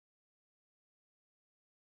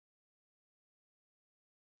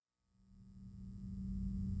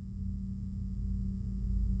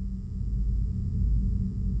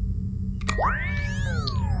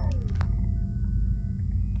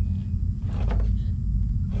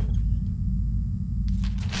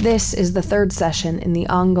This is the third session in the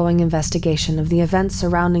ongoing investigation of the events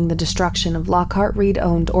surrounding the destruction of Lockhart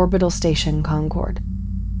Reed-owned orbital station Concord,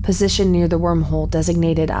 positioned near the wormhole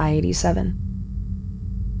designated I-87.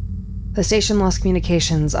 The station lost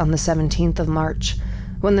communications on the 17th of March,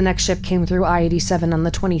 when the next ship came through I-87 on the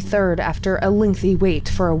 23rd after a lengthy wait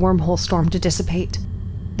for a wormhole storm to dissipate.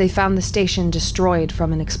 They found the station destroyed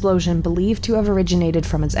from an explosion believed to have originated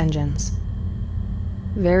from its engines.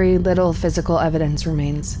 Very little physical evidence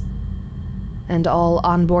remains, and all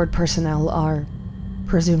onboard personnel are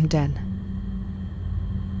presumed dead.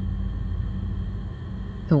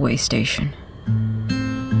 The Waystation.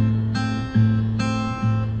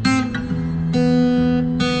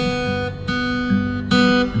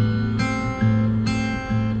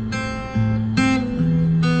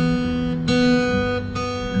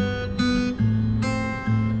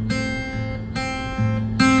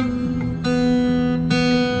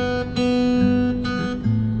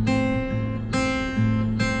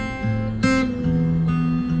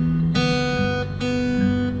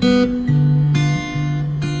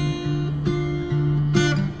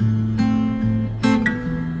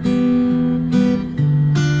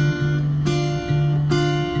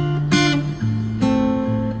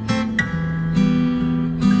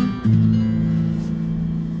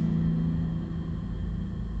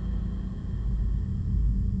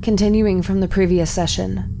 Continuing from the previous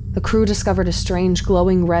session, the crew discovered a strange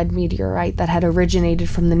glowing red meteorite that had originated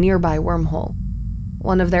from the nearby wormhole.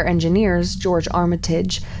 One of their engineers, George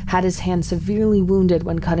Armitage, had his hand severely wounded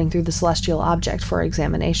when cutting through the celestial object for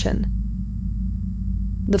examination.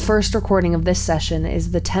 The first recording of this session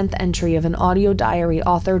is the 10th entry of an audio diary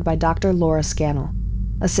authored by Dr. Laura Scannell,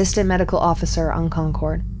 Assistant Medical Officer on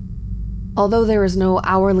Concord. Although there is no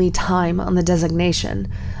hourly time on the designation,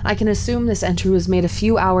 I can assume this entry was made a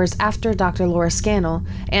few hours after Dr. Laura Scannell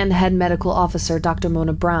and Head Medical Officer Dr.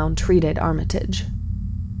 Mona Braun treated Armitage.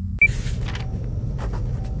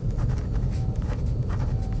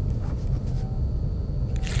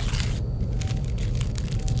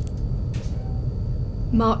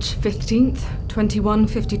 March 15th,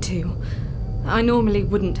 21:52. I normally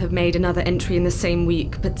wouldn't have made another entry in the same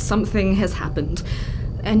week, but something has happened.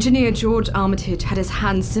 Engineer George Armitage had his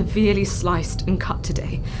hand severely sliced and cut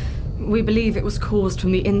today. We believe it was caused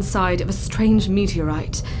from the inside of a strange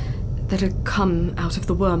meteorite that had come out of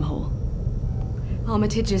the wormhole.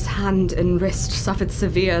 Armitage's hand and wrist suffered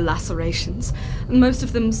severe lacerations, most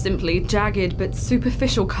of them simply jagged but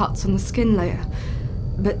superficial cuts on the skin layer,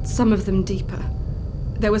 but some of them deeper.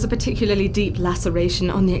 There was a particularly deep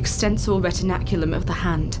laceration on the extensor retinaculum of the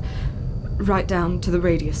hand, right down to the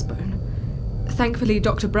radius bone. Thankfully,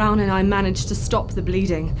 Dr. Braun and I managed to stop the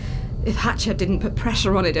bleeding. If Hatcher didn't put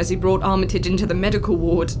pressure on it as he brought Armitage into the medical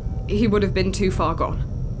ward, he would have been too far gone.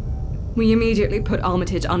 We immediately put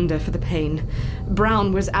Armitage under for the pain.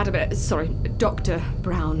 Dr.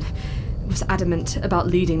 Braun was adamant about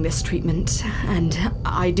leading this treatment, and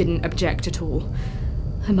I didn't object at all.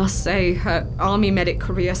 I must say, her army medic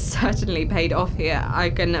career certainly paid off here.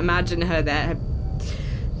 I can imagine her there,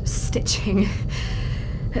 stitching.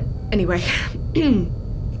 Anyway,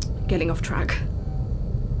 getting off track.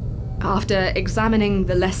 After examining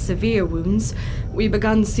the less severe wounds, we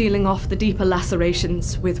began sealing off the deeper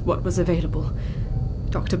lacerations with what was available.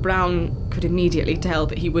 Dr. Braun could immediately tell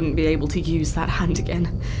that he wouldn't be able to use that hand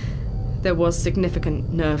again. There was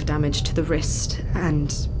significant nerve damage to the wrist,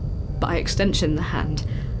 and, by extension, the hand.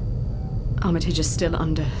 Armitage is still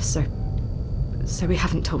under, so we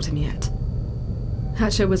haven't told him yet.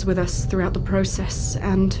 Hatcher was with us throughout the process,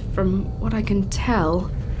 and from what I can tell...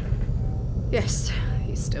 Yes,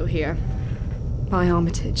 he's still here. By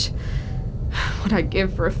Armitage. What I'd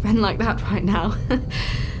give for a friend like that right now.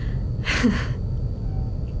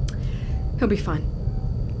 He'll be fine.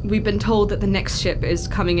 We've been told that the next ship is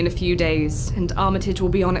coming in a few days, and Armitage will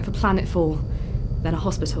be on it for planetfall, then a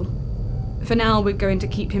hospital. For now, we're going to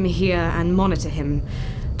keep him here and monitor him.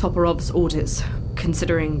 Toporov's orders,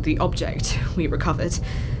 considering the object we recovered.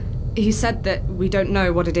 He said that we don't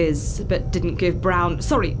know what it is, but didn't give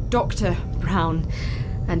Dr. Braun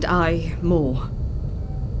and I more.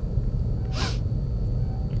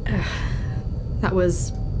 That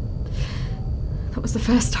was the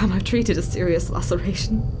first time I've treated a serious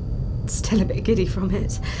laceration. Still a bit giddy from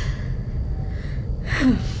it.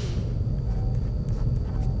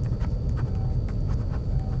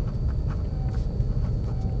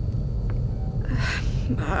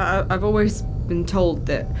 I've always been told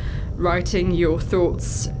that writing your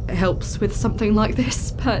thoughts helps with something like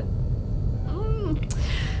this, but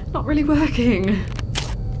not really working.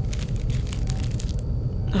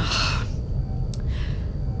 Ugh.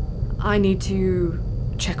 I need to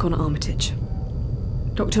check on Armitage.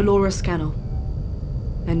 Dr. Laura Scannell.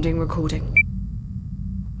 Ending recording.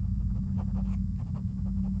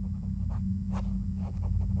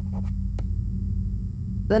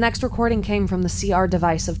 The next recording came from the CR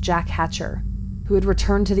device of Jack Hatcher, who had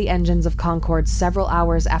returned to the engines of Concord several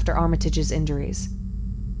hours after Armitage's injuries.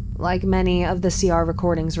 Like many of the CR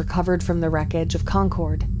recordings recovered from the wreckage of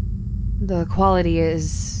Concord, the quality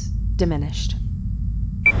is diminished.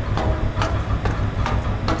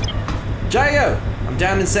 Jago! I'm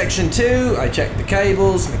down in section 2, I checked the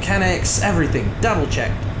cables, mechanics, everything, double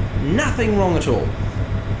checked. Nothing wrong at all.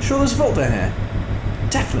 Sure there's a fault down here?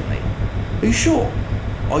 Definitely. Are you sure?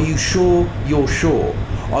 Are you sure you're sure?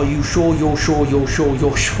 Are you sure you're sure you're sure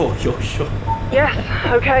you're sure you're sure? Yes,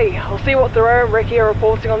 okay. I'll see what Thoreau and Rickey are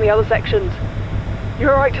reporting on the other sections. You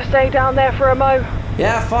alright to stay down there for a mo?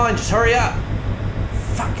 Yeah, fine, just hurry up.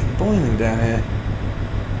 Fucking boiling down here.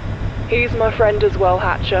 He's my friend as well,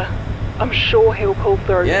 Hatcher. I'm sure he'll pull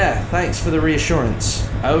through. Yeah, thanks for the reassurance.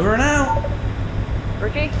 Over and out.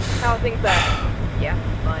 Rickey, how are things there? Yeah,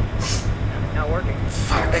 fine. Not working.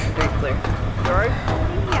 Fuck. Section 2 clear. Thoreau?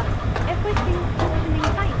 Yeah, everything's functioning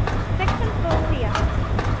fine. Section 4 clear.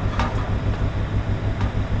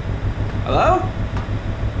 Hello?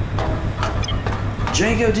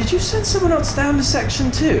 Jago, did you send someone else down to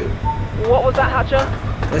section 2? What was that, Hatcher?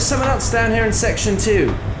 There's someone else down here in section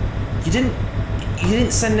 2. You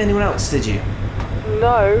didn't send anyone else, did you?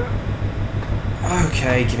 No.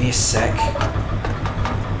 Okay, give me a sec.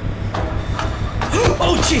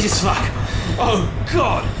 Oh, Jesus fuck! Oh,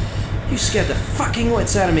 God! You scared the fucking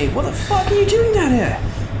wits out of me. What the fuck are you doing down here?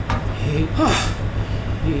 Here.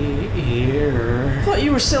 I thought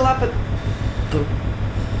you were still up at the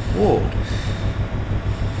ward.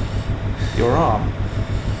 Your arm.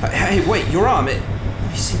 Hey, wait, your arm. Let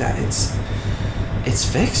me see that. It's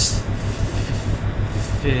fixed?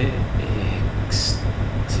 Fixed.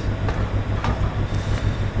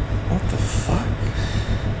 What the fuck?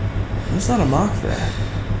 There's not a mark there.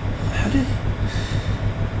 How did...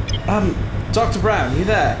 Dr. Braun, you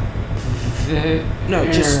there? No,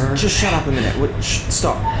 just shut up a minute.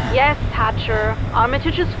 Stop. Yes, Hatcher.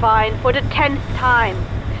 Armitage is fine for the 10th time.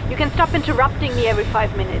 You can stop interrupting me every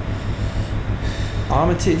 5 minutes.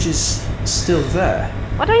 Armitage is still there.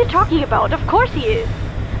 What are you talking about? Of course he is.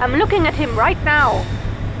 I'm looking at him right now.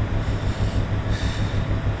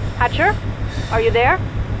 Hatcher? Are you there?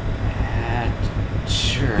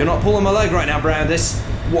 Hatcher. You're not pulling my leg right now, Braun. This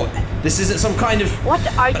isn't some kind of... What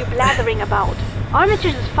are you blathering about?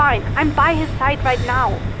 Armitage is fine. I'm by his side right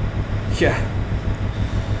now. Yeah,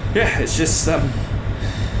 it's just, so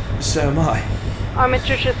am I.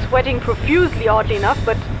 Armitage is sweating profusely, oddly enough,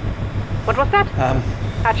 but... What was that?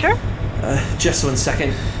 Hatcher? Just 1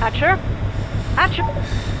 second. Hatcher? Hatcher?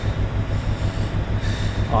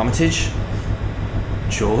 Armitage?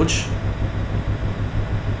 George?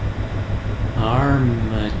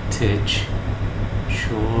 Armitage.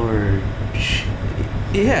 George.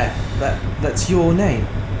 Yeah, that's your name.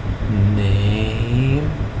 Name.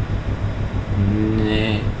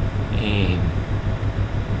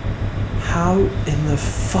 How in the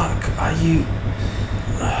fuck are you...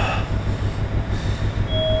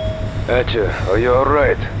 Hatcher, are you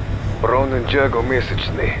alright? Braun and Jago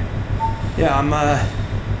messaged me. Yeah, I'm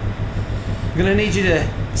gonna need you to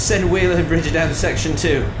send Wheeler and Bridget down to section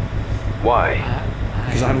 2. Why?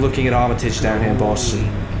 Because I'm looking at Armitage down here, boss.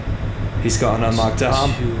 He's got an unmarked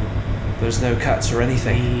arm. There's no cuts or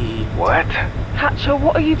anything. What? Hatcher,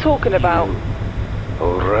 what are you talking about?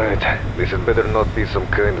 Alright, this had better not be some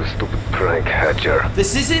kind of stupid prank, Hatcher.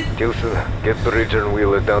 This isn't... Kelson, get Bridger and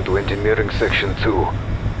Wheeler down to engineering section 2.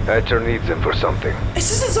 Hatcher needs them for something.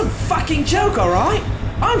 This isn't some fucking joke, alright?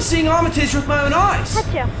 I'm seeing Armitage with my own eyes.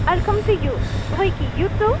 Hatcher, I'll come to you. Rickey, you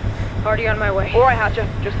too? Already on my way. Alright, Hatcher,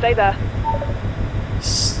 just stay there.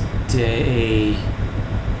 Stay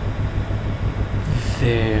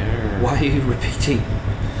there. Why are you repeating?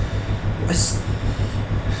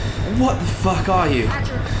 What the fuck are you?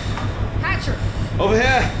 Hatcher! Over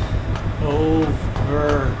here!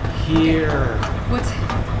 Over here. What the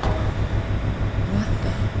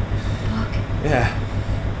fuck? Yeah,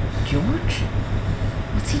 George?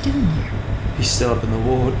 What's he doing here? he's still up in the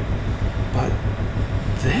ward. But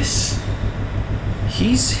this?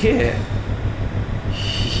 He's here.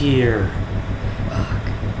 Here. Fuck.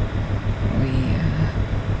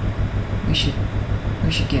 We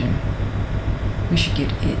should get him. We should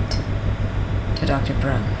get it to Dr.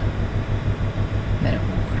 Braun. Medical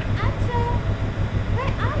ward. Hatcher,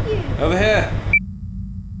 where are you? Over here!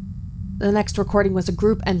 The next recording was a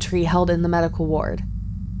group entry held in the medical ward,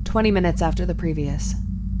 20 minutes after the previous.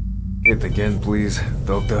 It again, please,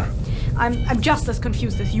 Doctor. I'm just as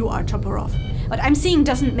confused as you are, Toporov. What I'm seeing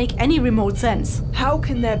doesn't make any remote sense. How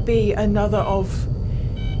can there be another of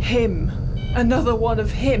him? Another one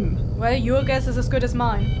of him? Well, your guess is as good as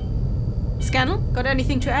mine. Scannell, got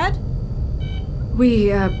anything to add?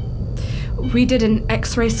 We did an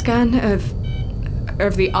X-ray scan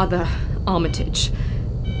of the other Armitage.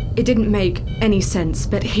 It didn't make any sense,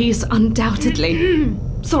 but he's undoubtedly...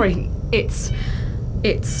 Sorry, it's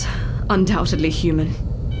undoubtedly human.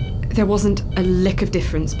 There wasn't a lick of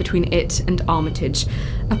difference between it and Armitage,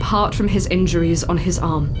 apart from his injuries on his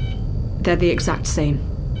arm. They're the exact same.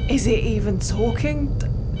 Is it even talking?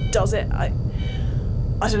 Does it, I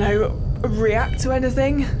don't know, react to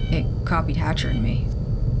anything? It copied Hatcher and me.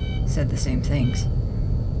 Said the same things.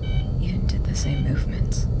 Even did the same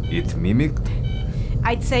movements. It mimicked?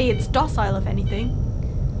 I'd say it's docile, if anything.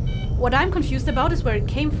 What I'm confused about is where it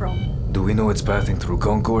came from. Do we know it's passing through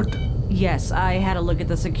Concord? Yes, I had a look at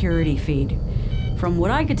the security feed. From what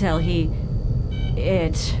I could tell,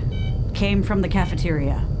 it came from the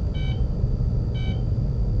cafeteria.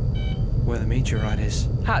 Where the meteorite is.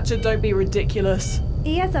 Hatcher, don't be ridiculous.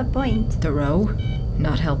 He has a point. Thoreau?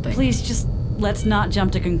 Not helping. Please, just let's not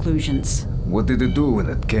jump to conclusions. What did it do when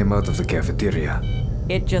it came out of the cafeteria?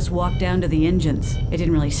 It just walked down to the engines. It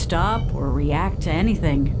didn't really stop or react to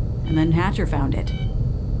anything. And then Hatcher found it.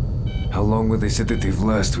 How long will the sedative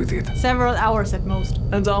last with it? Several hours at most.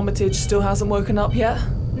 And Armitage still hasn't woken up yet?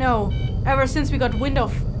 No, ever since we got wind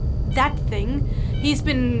of that thing, he's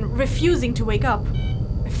been refusing to wake up.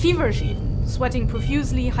 Feverish even, sweating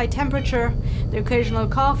profusely, high temperature, the occasional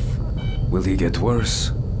cough. Will he get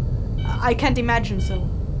worse? I can't imagine so.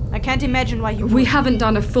 I can't imagine why you We haven't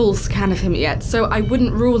done a full scan of him yet, so I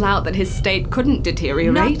wouldn't rule out that his state couldn't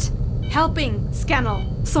deteriorate. Not helping, Scannell.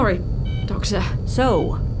 Sorry, Doctor.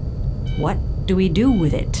 So, what do we do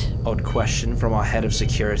with it? Odd question from our head of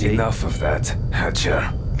security. Enough of that,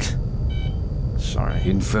 Hatcher. Sorry.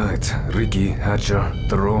 In fact, Rickey, Hatcher,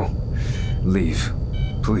 Thoreau, leave,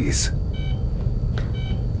 please.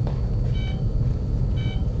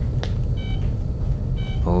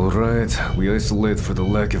 Alright, we isolate for the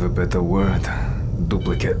lack of a better word.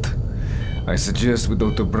 Duplicate. I suggest with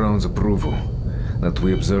Dr. Braun's approval that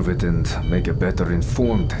we observe it and make a better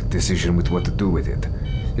informed decision with what to do with it.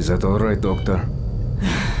 Is that alright, Doctor?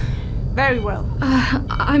 Very well.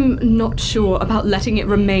 I'm not sure about letting it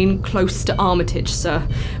remain close to Armitage, sir.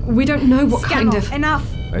 We don't know what Scannell, kind of... enough!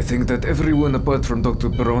 I think that everyone apart from Dr.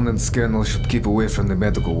 Braun and Scannell should keep away from the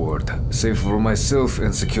medical ward, save for myself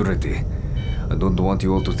and security. I don't want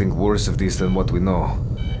you all to think worse of this than what we know,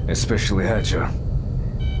 especially Hatcher.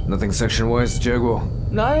 Nothing section-wise, Jago?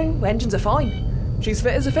 No, engines are fine. She's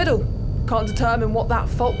fit as a fiddle. Can't determine what that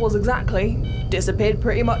fault was exactly. Disappeared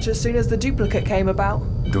pretty much as soon as the duplicate came about.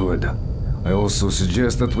 Good. I also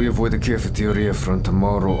suggest that we avoid the cafeteria from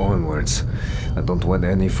tomorrow onwards. I don't want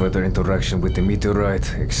any further interaction with the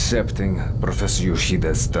meteorite, excepting Professor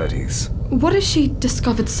Yoshida's studies. What has she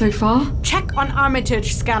discovered so far? Check on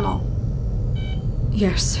Armitage, Scannell.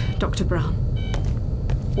 Yes, Dr. Braun.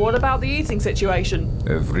 What about the eating situation?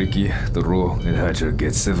 Have Rickey, Thoreau, and Hatcher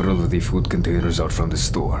get several of the food containers out from the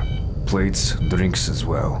store. Plates, drinks as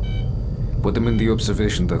well. Put them in the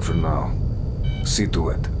observation deck for now. See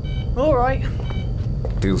to it. Alright.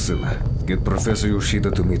 Kelson, get Professor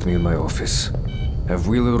Yoshida to meet me in my office. Have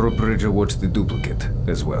Wheeler or Bridger watch the duplicate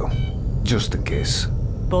as well, just in case.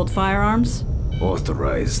 Bolt firearms?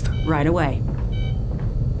 Authorized. Right away.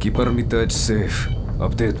 Keep Armitage safe.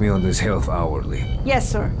 Update me on his health hourly. Yes,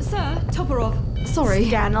 sir. Sir, Toporov. Sorry.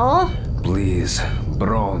 Scannell? Please,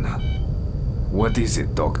 Braun. What is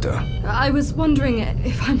it, Doctor? I was wondering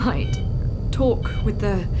if I might talk with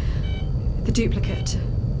the duplicate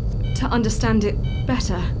to understand it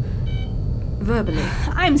better, verbally.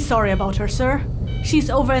 I'm sorry about her, sir. She's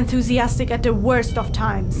over-enthusiastic at the worst of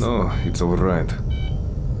times. No, it's all right.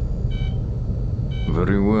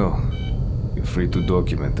 Very well. You're free to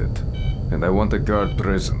document it. And I want a guard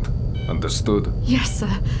present. Understood? Yes, sir.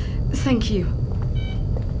 Thank you.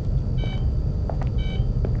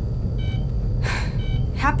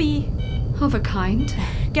 Happy? Of a kind.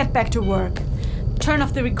 Get back to work. Turn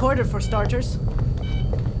off the recorder for starters.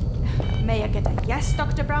 May I get a yes,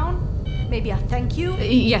 Dr. Braun? Maybe a thank you?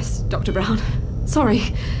 Yes, Dr. Braun. Sorry.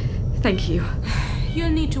 Thank you.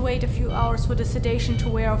 You'll need to wait a few hours for the sedation to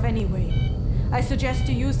wear off anyway. I suggest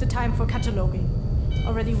to use the time for cataloging.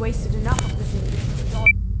 Already wasted enough of the day.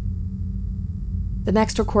 The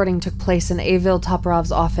next recording took place in Avel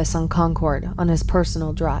Toporov's office on Concord on his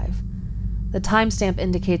personal drive. The timestamp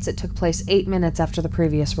indicates it took place 8 minutes after the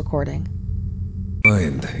previous recording.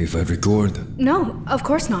 Mind if I record? No, of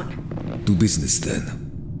course not. Do business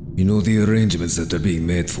then. You know the arrangements that are being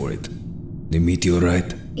made for it. The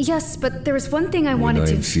meteorite? Yes, but there was one thing I wanted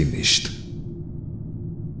to... When I'm finished.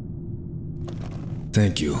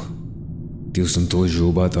 Thank you. Kelson told you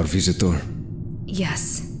about our visitor?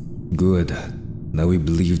 Yes. Good. Now we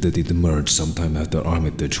believe that it emerged sometime after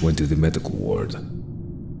Armitage went to the medical ward.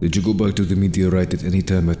 Did you go back to the meteorite at any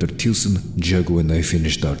time after Kelson, Jago, and I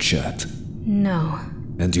finished our chat? No.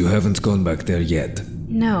 And you haven't gone back there yet?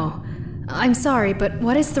 No. I'm sorry, but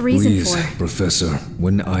what is the reason Please, for... Professor,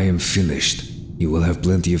 when I am finished, you will have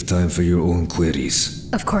plenty of time for your own queries.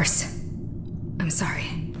 Of course. I'm sorry.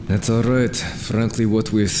 That's alright. Frankly,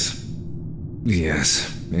 what with...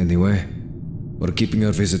 Yes. Anyway, we're keeping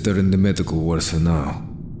our visitor in the medical ward for now.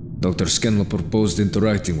 Dr. Scannell proposed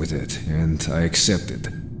interacting with it, and I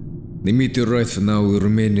accepted. The meteorite for now will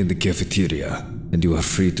remain in the cafeteria, and you are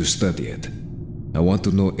free to study it. I want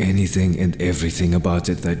to know anything and everything about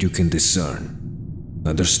it that you can discern.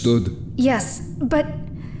 Understood? Yes, but...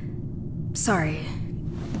 Sorry.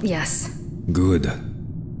 Yes. Good.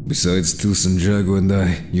 Besides Kelson, Jago, and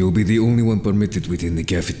I, you'll be the only one permitted within the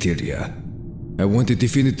cafeteria. I want a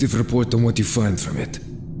definitive report on what you find from it.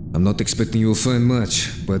 I'm not expecting you'll find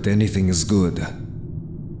much, but anything is good.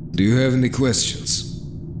 Do you have any questions?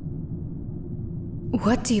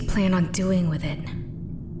 What do you plan on doing with it?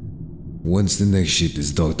 Once the next ship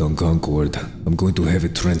is docked on Concord, I'm going to have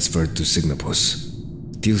it transferred to Signapus.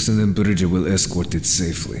 Kelson and Bridger will escort it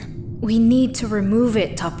safely. We need to remove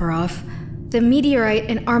it, Toporov. The meteorite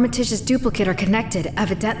and Armitage's duplicate are connected,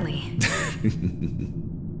 evidently.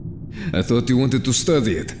 I thought you wanted to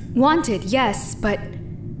study it. Wanted, yes, but...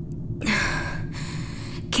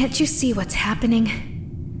 Can't you see what's happening?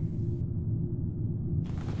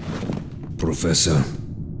 Professor,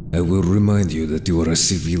 I will remind you that you are a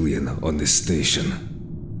civilian on this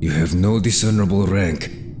station. You have no discernible rank,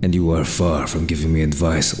 and you are far from giving me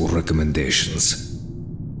advice or recommendations.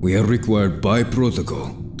 We are required by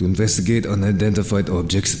protocol to investigate unidentified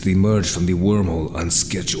objects that emerge from the wormhole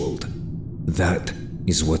unscheduled. That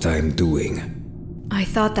is what I am doing. I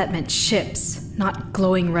thought that meant ships, not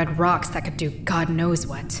glowing red rocks that could do God knows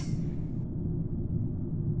what.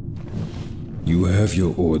 You have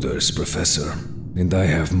your orders, Professor, and I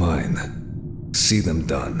have mine. See them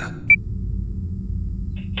done.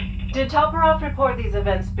 Did Toporov report these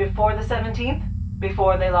events before the 17th?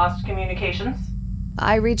 Before they lost communications?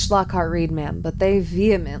 I reached Lockhart Reed, ma'am, but they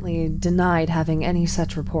vehemently denied having any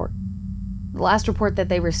such report. The last report that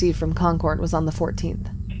they received from Concord was on the 14th.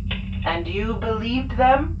 And you believed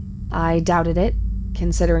them? I doubted it,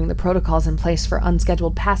 considering the protocols in place for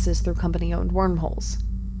unscheduled passes through company-owned wormholes.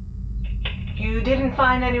 You didn't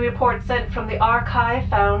find any reports sent from the archive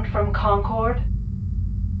found from Concord?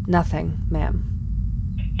 Nothing, ma'am.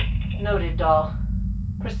 Noted, Dahl.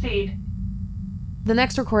 Proceed. The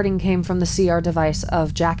next recording came from the CR device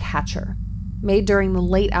of Jack Hatcher, made during the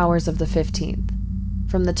late hours of the 15th.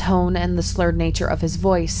 From the tone and the slurred nature of his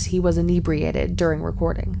voice, he was inebriated during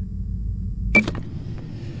recording.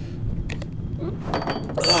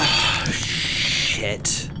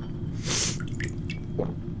 Shit.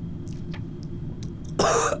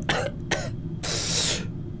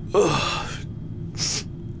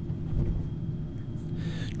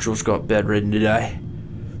 George got bedridden today.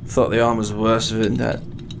 Thought the arm was worse of it than that.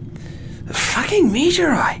 The fucking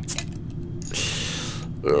meteorite!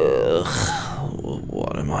 Ugh.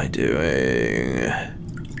 What am I doing?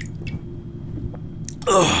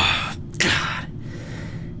 Oh, God.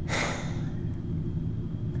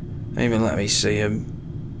 Don't even let me see him.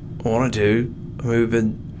 I want to do. We've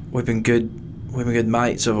been good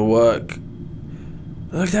mates over work.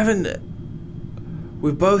 Look,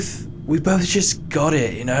 we both just got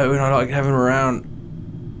it, you know, and I like having him around.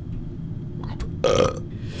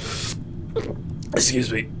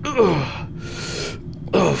 Excuse me.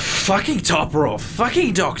 Oh, fucking Toporov,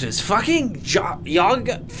 fucking doctors, fucking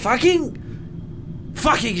young, fucking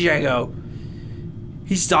Jago.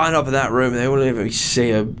 He's dying up in that room. They won't even see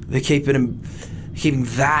him. They're keeping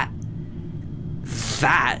that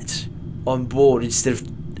on board instead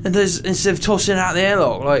of tossing it out the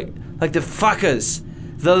airlock like the fuckers,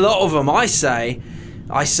 the lot of them. I say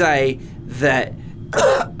that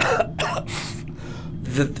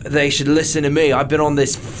they should listen to me. I've been on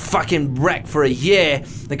this fucking wreck for a year.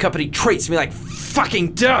 The company treats me like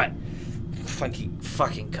fucking dirt.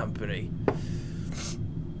 Fucking company.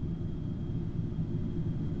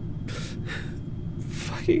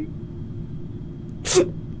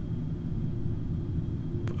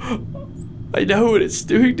 I know what it's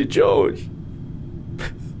doing to George.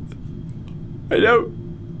 I don't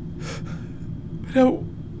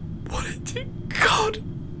want it to.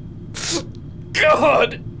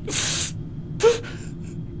 God!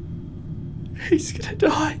 He's gonna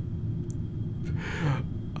die.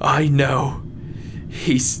 I know.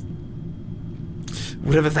 He's...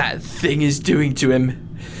 whatever that thing is doing to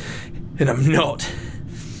him. And I'm not.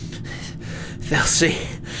 They'll see.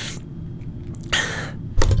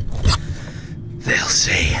 They'll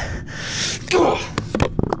see. Ugh.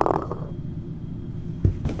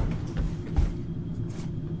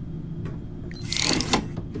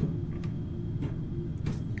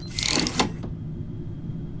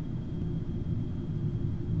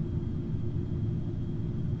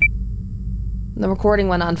 The recording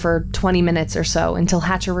went on for 20 minutes or so until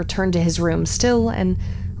Hatcher returned to his room still and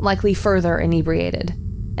likely further inebriated,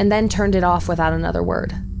 and then turned it off without another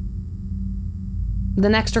word. The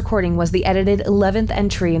next recording was the edited 11th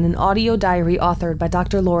entry in an audio diary authored by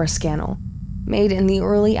Dr. Laura Scannell, made in the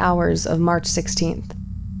early hours of March 16th.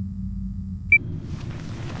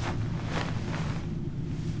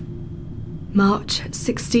 March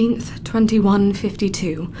 16th,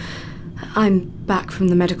 21:52. I'm back from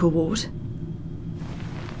the medical ward.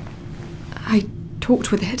 I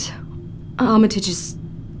talked with it. Armitage's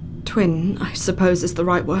twin, I suppose is the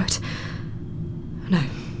right word. No,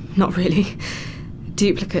 not really.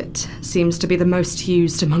 Duplicate seems to be the most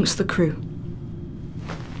used amongst the crew.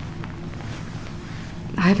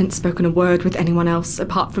 I haven't spoken a word with anyone else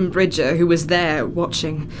apart from Bridger, who was there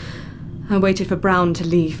watching. I waited for Braun to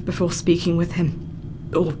leave before speaking with him.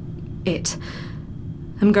 Or it.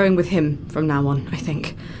 I'm going with him from now on, I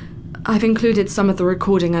think. I've included some of the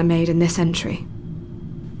recording I made in this entry.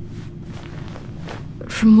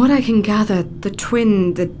 From what I can gather, the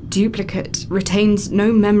twin, the duplicate, retains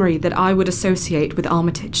no memory that I would associate with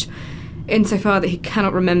Armitage, insofar that he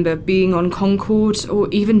cannot remember being on Concord or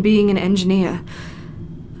even being an engineer.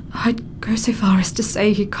 I'd go so far as to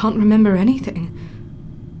say he can't remember anything.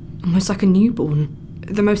 Almost like a newborn.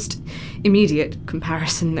 The most immediate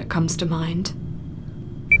comparison that comes to mind.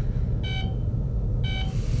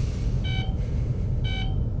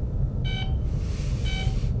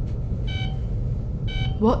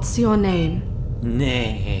 What's your name?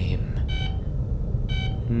 Name.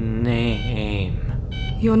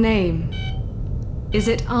 Your name. Is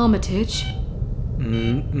it Armitage?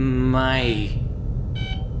 My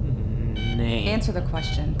name. Answer the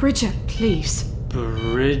question. Bridger, please.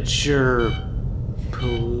 Bridger,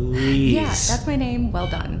 please. Yeah, that's my name. Well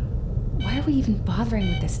done. Why are we even bothering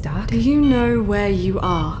with this, Doc? Do you know where you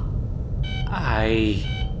are?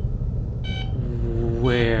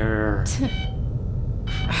 Where?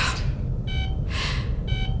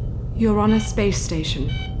 You're on a space station.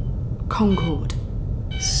 Concord.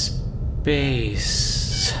 Space.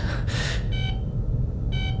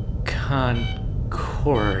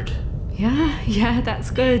 Concord. Yeah, that's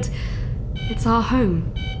good. It's our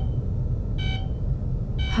home.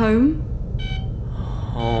 Home?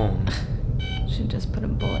 Home. Should just put a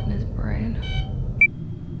bullet in his brain.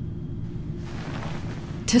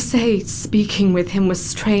 To say speaking with him was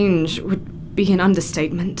strange would be an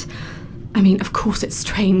understatement. I mean, of course it's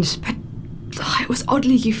strange, but it was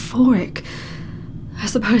oddly euphoric. I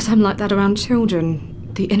suppose I'm like that around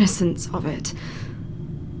children, the innocence of it.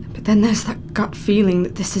 But then there's that gut feeling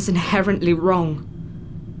that this is inherently wrong.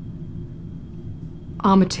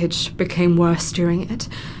 Armitage became worse during it.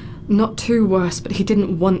 Not too worse, but he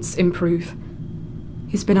didn't once improve.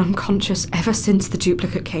 He's been unconscious ever since the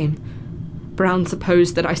duplicate came. Braun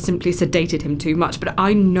supposed that I simply sedated him too much, but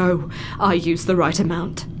I know I used the right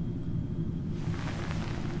amount.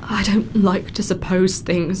 I don't like to suppose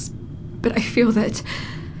things, but I feel that...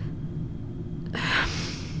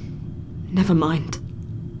 Never mind.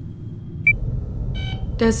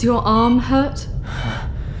 Does your arm hurt?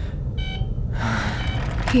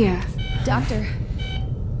 Here. Doctor.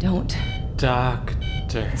 Don't.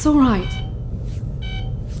 Doctor. It's all right.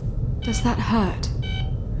 Does that hurt?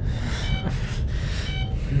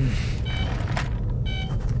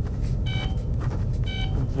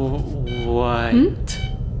 What?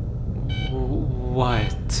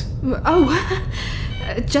 What? Oh,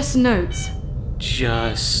 just notes.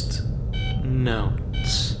 Just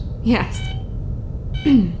notes. Yes.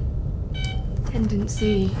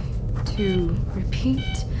 Tendency to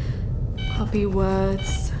repeat, copy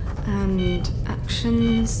words and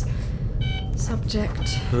actions. Subject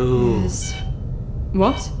Who? is...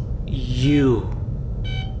 What? You.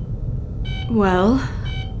 Well,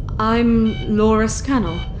 I'm Laura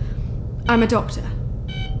Scannell. I'm a doctor.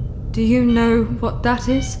 Do you know what that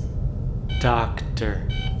is? Doctor.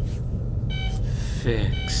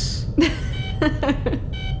 Fix.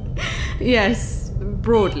 Yes,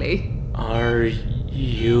 broadly. Are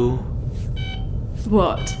you...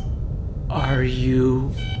 What? Are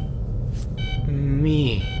you...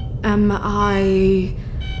 me? Am I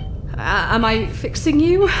fixing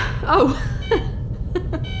you? Oh.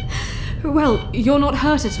 Well, you're not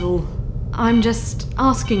hurt at all. I'm just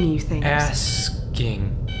asking you things.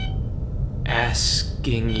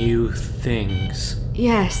 Asking you things.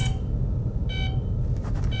 Yes.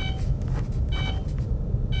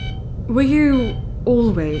 Were you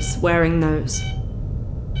always wearing those?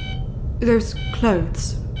 Those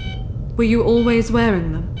clothes? Were you always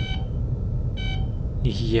wearing them?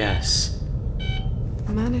 Yes.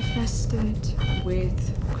 Manifested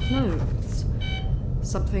with clothes.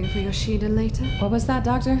 Something for Yoshida later? What was that,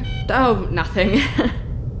 Doctor? Oh, nothing.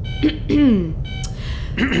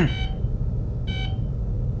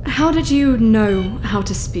 How did you know how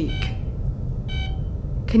to speak?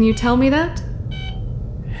 Can you tell me that?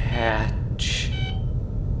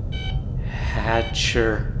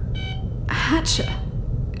 Hatcher?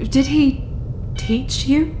 Did he teach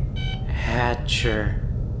you? Hatcher.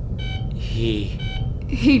 He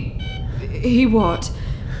what?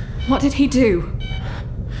 What did he do?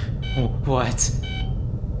 What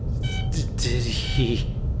did he...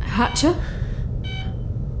 Hatcher?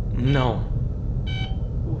 No.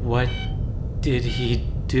 What did he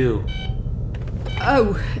do?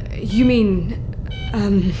 Oh, you mean...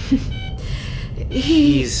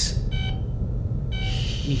 He's...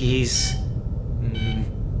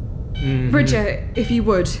 Bridger, if you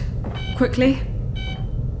would. Quickly.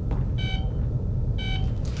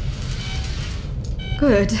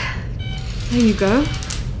 Good. There you go.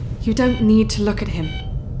 You don't need to look at him.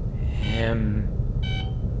 Him...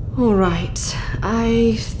 All right.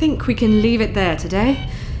 I think we can leave it there today.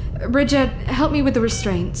 Bridger, help me with the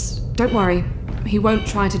restraints. Don't worry. He won't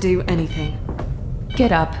try to do anything.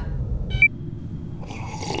 Get up.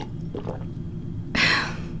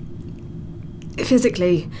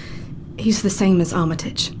 Physically, he's the same as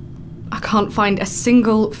Armitage. I can't find a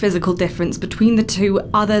single physical difference between the two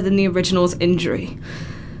other than the original's injury.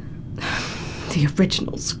 The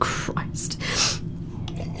original's, Christ.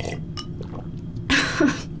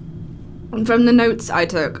 From the notes I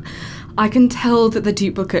took, I can tell that the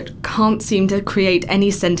duplicate can't seem to create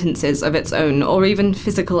any sentences of its own, or even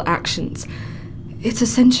physical actions. It's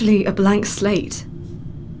essentially a blank slate.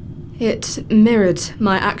 It mirrored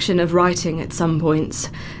my action of writing at some points,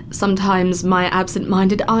 sometimes my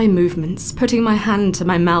absent-minded eye movements, putting my hand to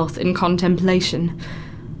my mouth in contemplation,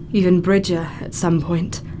 even Bridger at some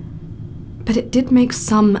point. But it did make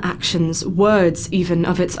some actions, words even,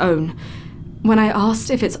 of its own. When I asked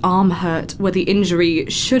if its arm hurt where the injury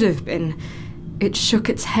should have been, it shook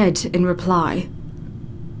its head in reply.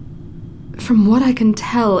 From what I can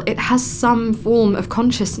tell, it has some form of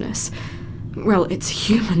consciousness. Well, it's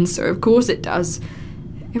human, so of course it does.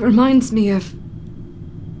 It reminds me of...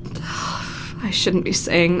 I shouldn't be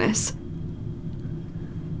saying this.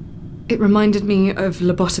 It reminded me of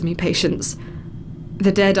lobotomy patients.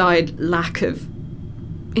 The dead-eyed lack of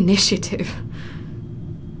initiative.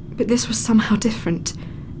 But this was somehow different.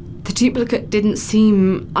 The duplicate didn't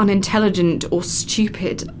seem unintelligent or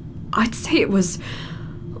stupid. I'd say it was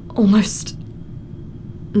almost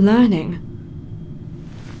learning.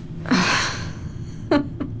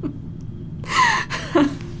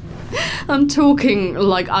 I'm talking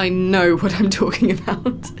like I know what I'm talking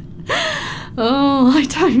about. Oh, I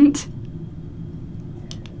don't.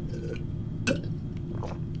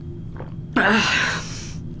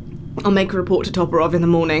 I'll make a report to Toporov in the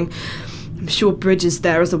morning. I'm sure Bridge is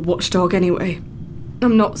there as a watchdog anyway.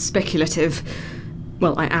 I'm not speculative.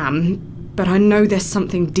 Well, I am, but I know there's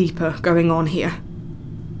something deeper going on here.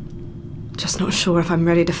 Just not sure if I'm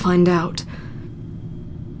ready to find out.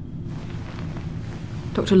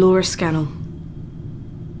 Dr. Laura Scannell.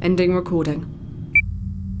 Ending recording.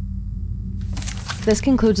 This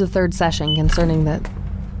concludes the third session concerning the...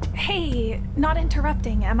 Hey, not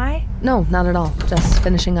interrupting, am I? No, not at all. Just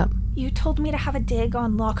finishing up. You told me to have a dig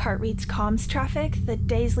on Lockhart Reed's comms traffic the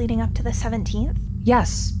days leading up to the 17th?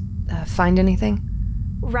 Yes. Find anything?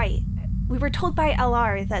 Right. We were told by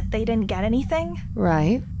LR that they didn't get anything.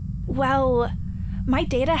 Right. Well, my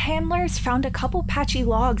data handlers found a couple patchy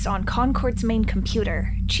logs on Concord's main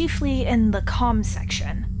computer, chiefly in the comms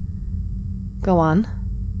section. Go on.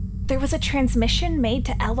 There was a transmission made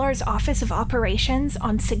to LR's Office of Operations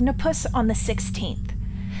on Signapus on the 16th.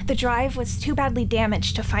 The drive was too badly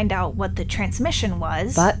damaged to find out what the transmission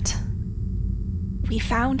was. But? We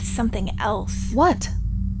found something else. What?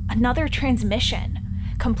 Another transmission,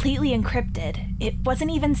 completely encrypted. It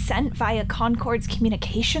wasn't even sent via Concord's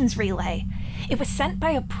communications relay. It was sent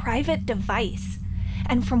by a private device.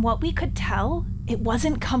 And from what we could tell, it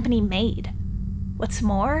wasn't company made. What's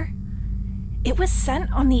more, it was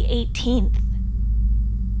sent on the 18th.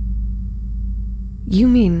 You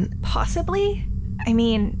mean... Possibly? I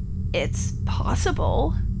mean, it's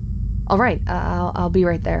possible. All right, I'll be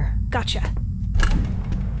right there. Gotcha.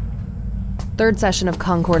 Third session of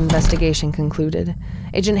Concord investigation concluded.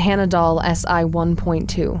 Agent Hannah Dahl, SI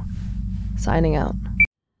 1.2. Signing out.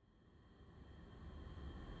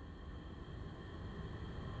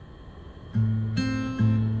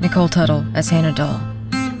 Nicole Tuttle as Hannah Dahl.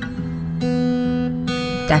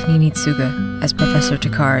 Daphne Nitsuga as Professor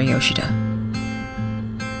Takara Yoshida.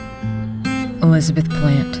 Elizabeth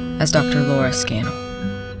Plant as Dr. Laura Scannell.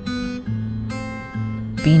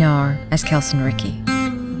 Narr as Kelson Rickey.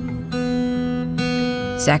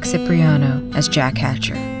 Zach Cipriano as Jack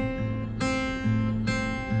Hatcher.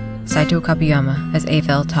 Saito Kabuyama as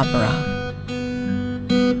Avel Toporov.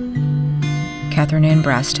 Katherine and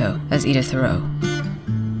Brastow as Edith Thoreau.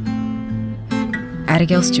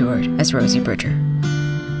 Addigale Stewart as Rosie Bridger.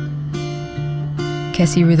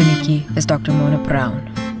 Kessi Rilinki as Dr. Mona Braun.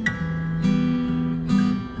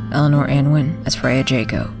 Eleanor Anwen as Freya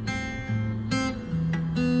Jago.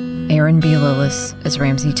 Aaron B. Lillis as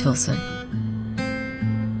Ramsey Tilson.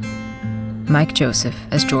 Mike Joseph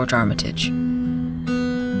as George Armitage.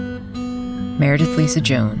 Meredith Lisa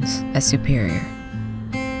Jones as Superior.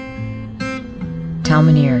 Tal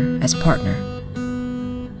Minear as Partner.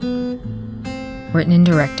 Written and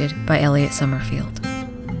directed by Elliot Summerfield.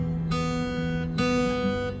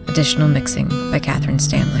 Additional mixing by Katherine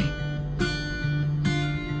Stanley.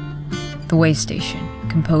 The Waystation,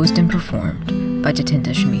 composed and performed by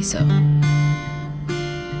Jatinda Shimiso.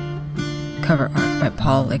 Cover art by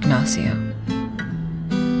Paul Ignacio.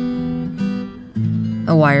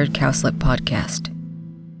 A Wired Cowslip podcast.